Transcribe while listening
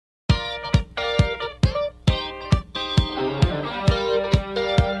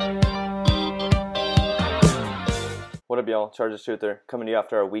up, y'all? Chargers Truther coming to you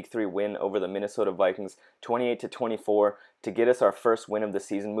after our Week 3 win over the Minnesota Vikings, 28-24, to get us our first win of the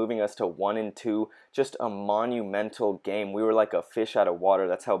season, moving us to 1-2. Just a monumental game. We were like a fish out of water.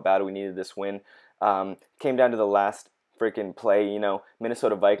 That's how bad we needed this win. Came down to the last freaking play. You know,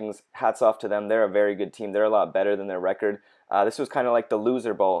 Minnesota Vikings, hats off to them. They're a very good team. They're a lot better than their record. This was kind of like the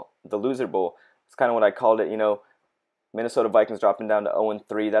loser bowl. The loser bowl. It's kind of what I called it. You know, Minnesota Vikings dropping down to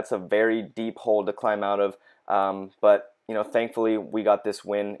 0-3. That's a very deep hole to climb out of. But, you know, thankfully we got this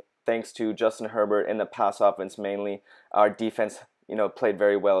win thanks to Justin Herbert and the pass offense mainly. Our defense, you know, played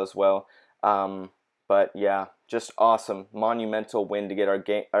very well as well. But yeah, just awesome, monumental win to get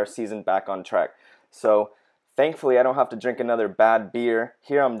our season back on track. So thankfully I don't have to drink another bad beer.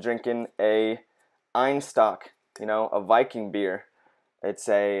 Here I'm drinking a Einstock, you know, a Viking beer. It's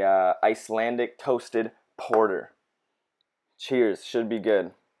a Icelandic toasted porter. Cheers, should be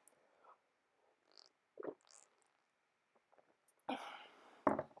good.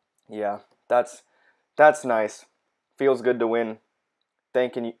 Yeah, that's nice. Feels good to win.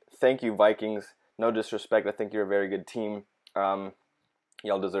 Thank you, Vikings. No disrespect, I think you're a very good team. Y'all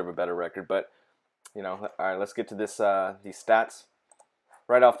deserve a better record, but you know. All right, let's get to this. These stats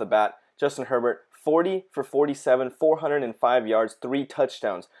right off the bat. Justin Herbert, 40 for 47, 405 yards, 3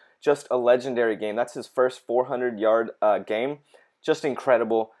 touchdowns. Just a legendary game. That's his first 400-yard game. Just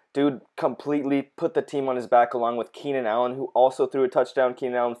incredible. Dude completely put the team on his back along with Keenan Allen, who also threw a touchdown.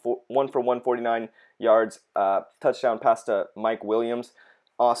 Keenan Allen, 1 for 149 yards, touchdown pass to Mike Williams.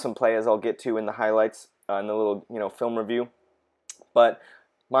 Awesome play, as I'll get to in the highlights, in the little, you know, film review. But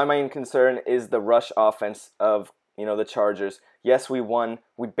my main concern is the rush offense of, you know, the Chargers. Yes, we won.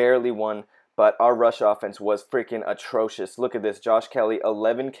 We barely won. But our rush offense was freaking atrocious. Look at this. Josh Kelly,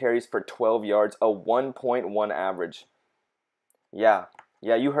 11 carries for 12 yards, a 1.1 average. Yeah,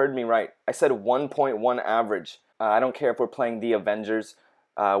 you heard me right. I said 1.1 average. I don't care if we're playing the Avengers.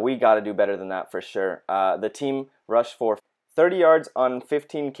 We got to do better than that for sure. The team rushed for 30 yards on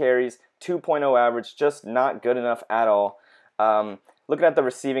 15 carries, 2.0 average, just not good enough at all. Looking at the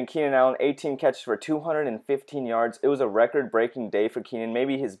receiving, Keenan Allen, 18 catches for 215 yards. It was a record-breaking day for Keenan,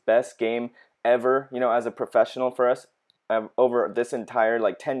 maybe his best game ever, you know, as a professional for us over this entire,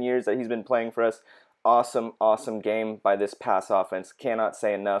 like, 10 years that he's been playing for us. Awesome, awesome game by this pass offense. Cannot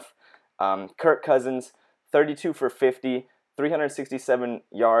say enough. Kirk Cousins, 32 for 50, 367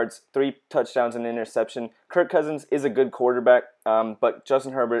 yards, 3 touchdowns and an interception. Kirk Cousins is a good quarterback, but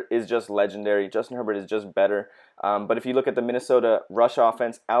Justin Herbert is just legendary. Justin Herbert is just better. But if you look at the Minnesota rush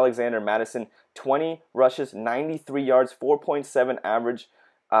offense, Alexander Mattison, 20 rushes, 93 yards, 4.7 average.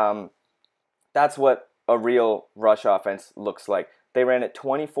 That's what a real rush offense looks like. They ran it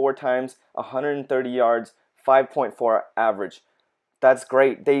 24 times, 130 yards, 5.4 average. That's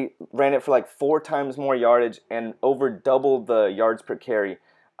great. They ran it for like 4 times more yardage and over double the yards per carry.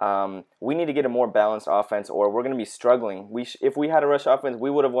 We need to get a more balanced offense, or we're going to be struggling. If we had a rush offense, we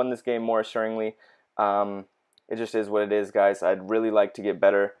would have won this game more assuringly. It just is what it is, guys. I'd really like to get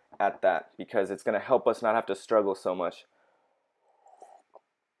better at that because it's going to help us not have to struggle so much.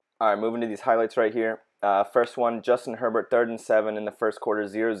 All right, moving to these highlights right here. First one, Justin Herbert, 3rd and 7 in the first quarter,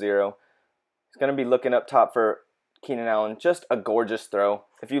 0-0. He's going to be looking up top for Keenan Allen. Just a gorgeous throw.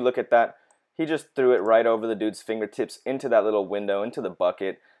 If you look at that, he just threw it right over the dude's fingertips into that little window, into the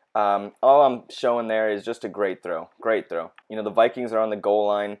bucket. All I'm showing there is just a great throw. Great throw. You know, the Vikings are on the goal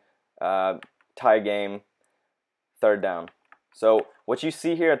line, tie game, 3rd down. So what you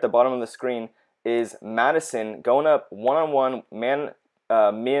see here at the bottom of the screen is Madison going up one-on-one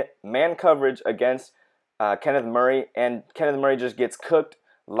man coverage against Kenneth Murray, and Kenneth Murray just gets cooked,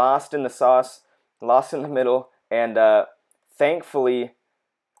 lost in the sauce, lost in the middle, and thankfully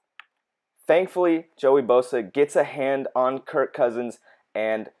Joey Bosa gets a hand on Kirk Cousins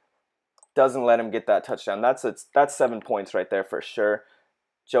and doesn't let him get that touchdown. That's 7 points right there for sure.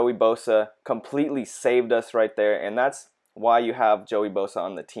 Joey Bosa completely saved us right there, and that's why you have Joey Bosa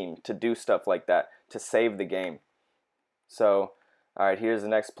on the team, to do stuff like that, to save the game. So, all right, here's the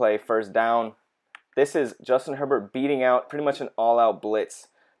next play, 1st down. This is Justin Herbert beating out pretty much an all-out blitz.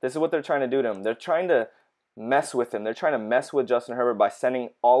 This is what they're trying to do to him. They're trying to mess with him. They're trying to mess with Justin Herbert by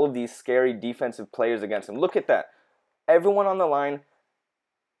sending all of these scary defensive players against him. Look at that. Everyone on the line,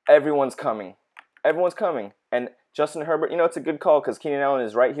 everyone's coming. Everyone's coming. And Justin Herbert, you know, it's a good call because Keenan Allen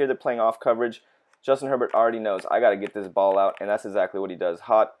is right here. They're playing off coverage. Justin Herbert already knows, I got to get this ball out, and that's exactly what he does.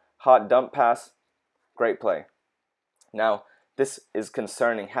 Hot dump pass, great play. Now, this is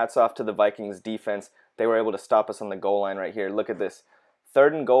concerning. Hats off to the Vikings defense. They were able to stop us on the goal line right here. Look at this.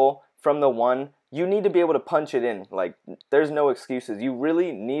 3rd and goal from the 1. You need to be able to punch it in. Like, there's no excuses. You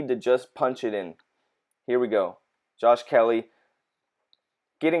really need to just punch it in. Here we go. Josh Kelly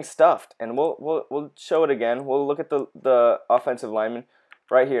getting stuffed, and we'll show it again. We'll look at the offensive lineman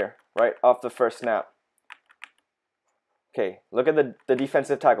right here, right off the first snap. Okay, look at the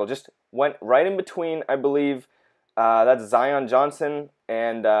defensive tackle. Just went right in between, I believe, that's Zion Johnson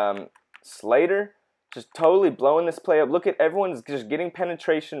and Slater. Just totally blowing this play up. Look at everyone's just getting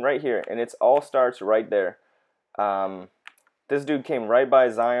penetration right here, and it's all starts right there. This dude came right by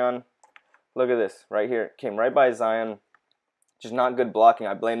Zion. Look at this right here. Came right by Zion. Just not good blocking.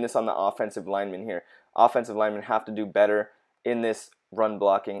 I blame this on the offensive linemen here. Offensive linemen have to do better in this run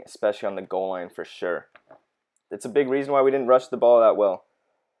blocking, especially on the goal line for sure. It's a big reason why we didn't rush the ball that well.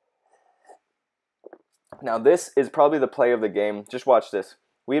 Now this is probably the play of the game. Just watch this.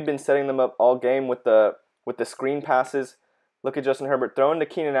 We had been setting them up all game with the screen passes. Look at Justin Herbert throwing to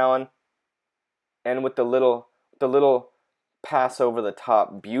Keenan Allen, and with the little pass over the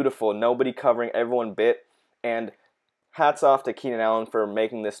top. Beautiful. Nobody covering, everyone bit. And hats off to Keenan Allen for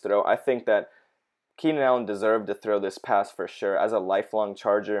making this throw. I think that Keenan Allen deserved to throw this pass for sure. As a lifelong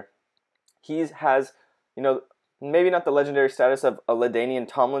Charger, he has, you know, maybe not the legendary status of a LaDainian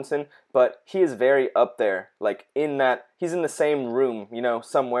Tomlinson, but he is very up there. Like in that, he's in the same room, you know,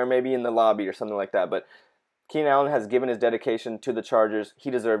 somewhere, maybe in the lobby or something like that. But Keenan Allen has given his dedication to the Chargers. He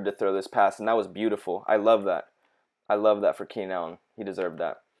deserved to throw this pass, and that was beautiful. I love that. I love that for Keenan Allen. He deserved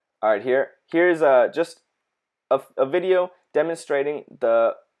that. All right, here's just a video demonstrating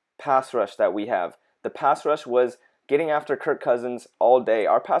the pass rush that we have. The pass rush was getting after Kirk Cousins all day.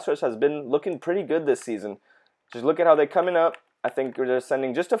 Our pass rush has been looking pretty good this season. Just look at how they're coming up. I think they're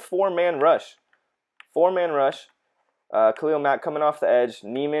sending just a four-man rush. Four-man rush. Khalil Mack coming off the edge.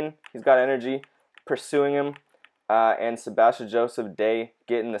 Neiman, he's got energy, pursuing him. And Sebastian Joseph Day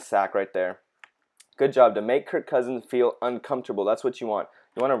getting the sack right there. Good job to make Kirk Cousins feel uncomfortable. That's what you want.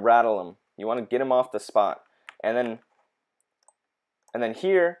 You want to rattle him. You want to get him off the spot. And then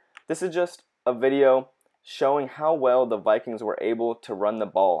here, this is just a video showing how well the Vikings were able to run the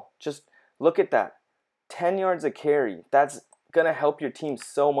ball. Just look at that. 10 yards a carry. That's going to help your team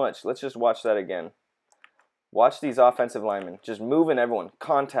so much. Let's just watch that again. Watch these offensive linemen. Just moving everyone.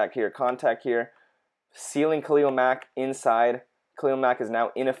 Contact here. Sealing Khalil Mack inside. Khalil Mack is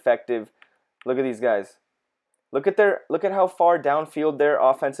now ineffective. Look at these guys. Look at how far downfield their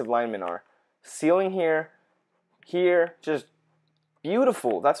offensive linemen are. Sealing here, just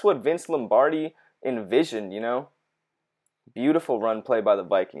beautiful. That's what Vince Lombardi envisioned, you know? Beautiful run play by the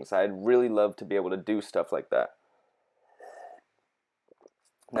Vikings. I'd really love to be able to do stuff like that.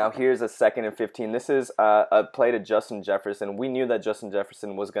 Now here's a 2nd and 15. This is a play to Justin Jefferson. We knew that Justin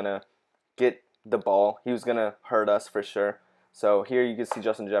Jefferson was going to get the ball. He was going to hurt us for sure. So here you can see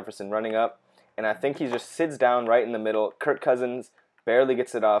Justin Jefferson running up. And I think he just sits down right in the middle. Kirk Cousins barely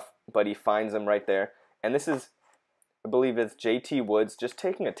gets it off, but he finds him right there. And this is, I believe it's JT Woods just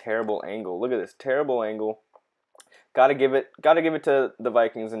taking a terrible angle. Look at this, terrible angle. Gotta give it to the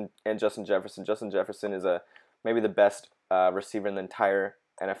Vikings and Justin Jefferson. Justin Jefferson is maybe the best receiver in the entire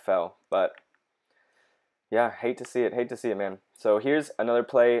NFL. But yeah, hate to see it, man. So here's another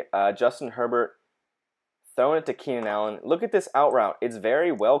play. Justin Herbert throwing it to Keenan Allen. Look at this out route. It's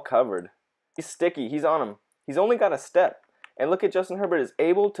very well covered. He's sticky. He's on him. He's only got a step. And look at Justin Herbert is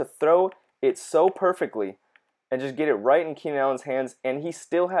able to throw it so perfectly and just get it right in Keenan Allen's hands. And he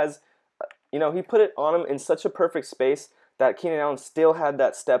still has, you know, he put it on him in such a perfect space that Keenan Allen still had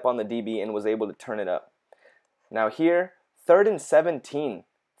that step on the DB and was able to turn it up. Now here, 3rd and 17.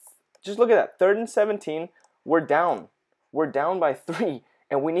 Just look at that. 3rd and 17. We're down. We're down by 3.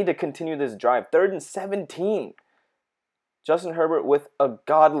 And we need to continue this drive. 3rd and 17. Justin Herbert with a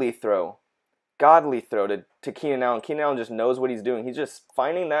godly throw to Keenan Allen. Keenan Allen just knows what he's doing. He's just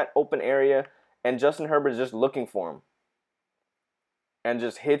finding that open area, and Justin Herbert is just looking for him. And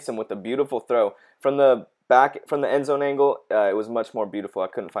just hits him with a beautiful throw. From the end zone angle, it was much more beautiful. I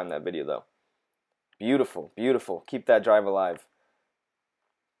couldn't find that video, though. Beautiful, beautiful. Keep that drive alive.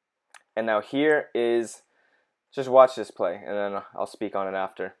 And now here is, just watch this play, and then I'll speak on it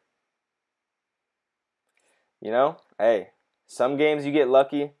after. You know, hey, some games you get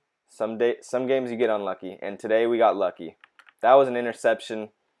lucky. Some games you get unlucky, and today we got lucky. That was an interception,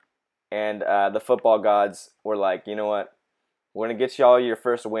 and the football gods were like, you know what? We're going to get y'all your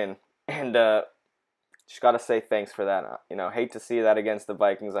first win, and just got to say thanks for that. You know, hate to see that against the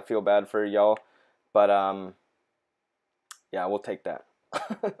Vikings. I feel bad for y'all, but yeah, we'll take that.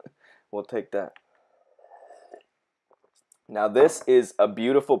 We'll take that. Now this is a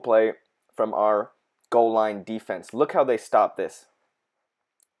beautiful play from our goal line defense. Look how they stopped this.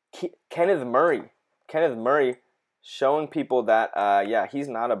 Kenneth Murray showing people that, yeah, he's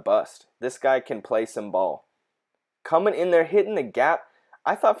not a bust. This guy can play some ball. coming in there, hitting the gap.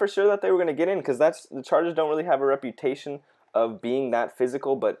 I thought for sure that they were going to get in because the Chargers don't really have a reputation of being that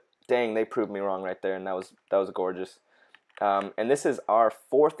physical, but dang, they proved me wrong right there, and that was gorgeous. And this is our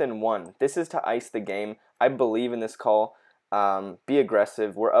 4th and 1. This is to ice the game. I believe in this call. Be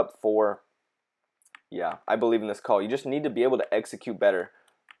aggressive. We're up 4. Yeah, I believe in this call. You just need to be able to execute better.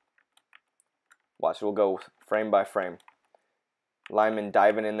 Watch, we'll go frame by frame. Lineman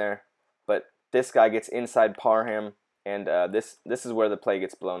diving in there, but this guy gets inside Parham, and this is where the play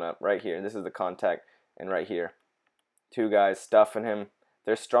gets blown up, right here. This is the contact, and right here. 2 guys stuffing him.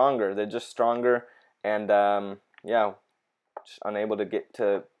 They're stronger. They're just stronger, and yeah, just unable to get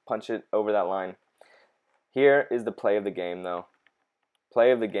to punch it over that line. Here is the play of the game, though.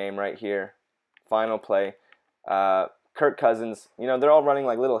 Play of the game right here. Final play. Kirk Cousins, you know, they're all running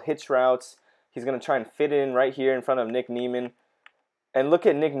like little hitch routes. He's going to try and fit in right here in front of Nick Niemann. And look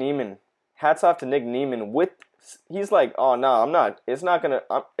at Nick Niemann. Hats off to Nick Niemann. He's like, oh, no, I'm not. We're not going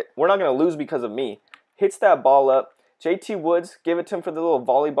to lose because of me. Hits that ball up. JT Woods, give it to him for the little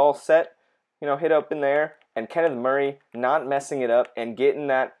volleyball set. You know, hit up in there. And Kenneth Murray not messing it up and getting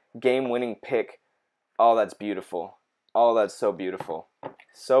that game-winning pick. Oh, that's beautiful. Oh, that's so beautiful.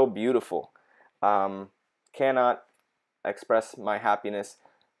 So beautiful. Cannot express my happiness.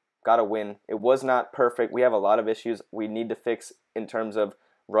 Got to win. It was not perfect. We have a lot of issues we need to fix in terms of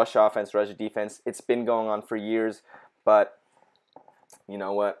rush offense, rush defense. It's been going on for years, but you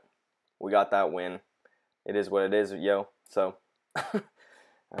know what? We got that win. It is what it is, yo. So I'm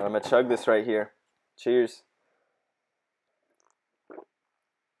going to chug this right here. Cheers.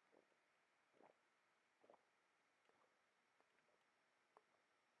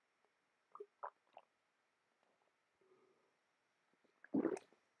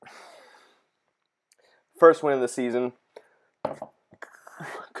 First win of the season.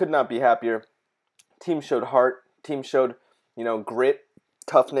 Could not be happier. Team showed heart. Team showed, you know, grit,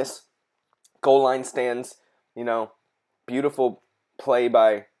 toughness, goal line stands, you know, beautiful play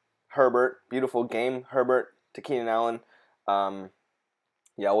by Herbert. Beautiful game, Herbert to Keenan Allen.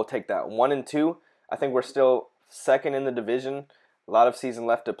 Yeah, we'll take that. 1 and 2. I think we're still 2nd in the division. A lot of season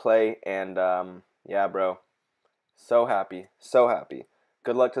left to play, and yeah, bro. So happy. So happy.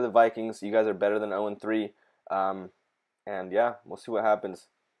 Good luck to the Vikings. You guys are better than 0-3. And yeah, we'll see what happens.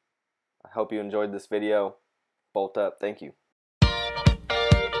 I hope you enjoyed this video. Bolt up. Thank you.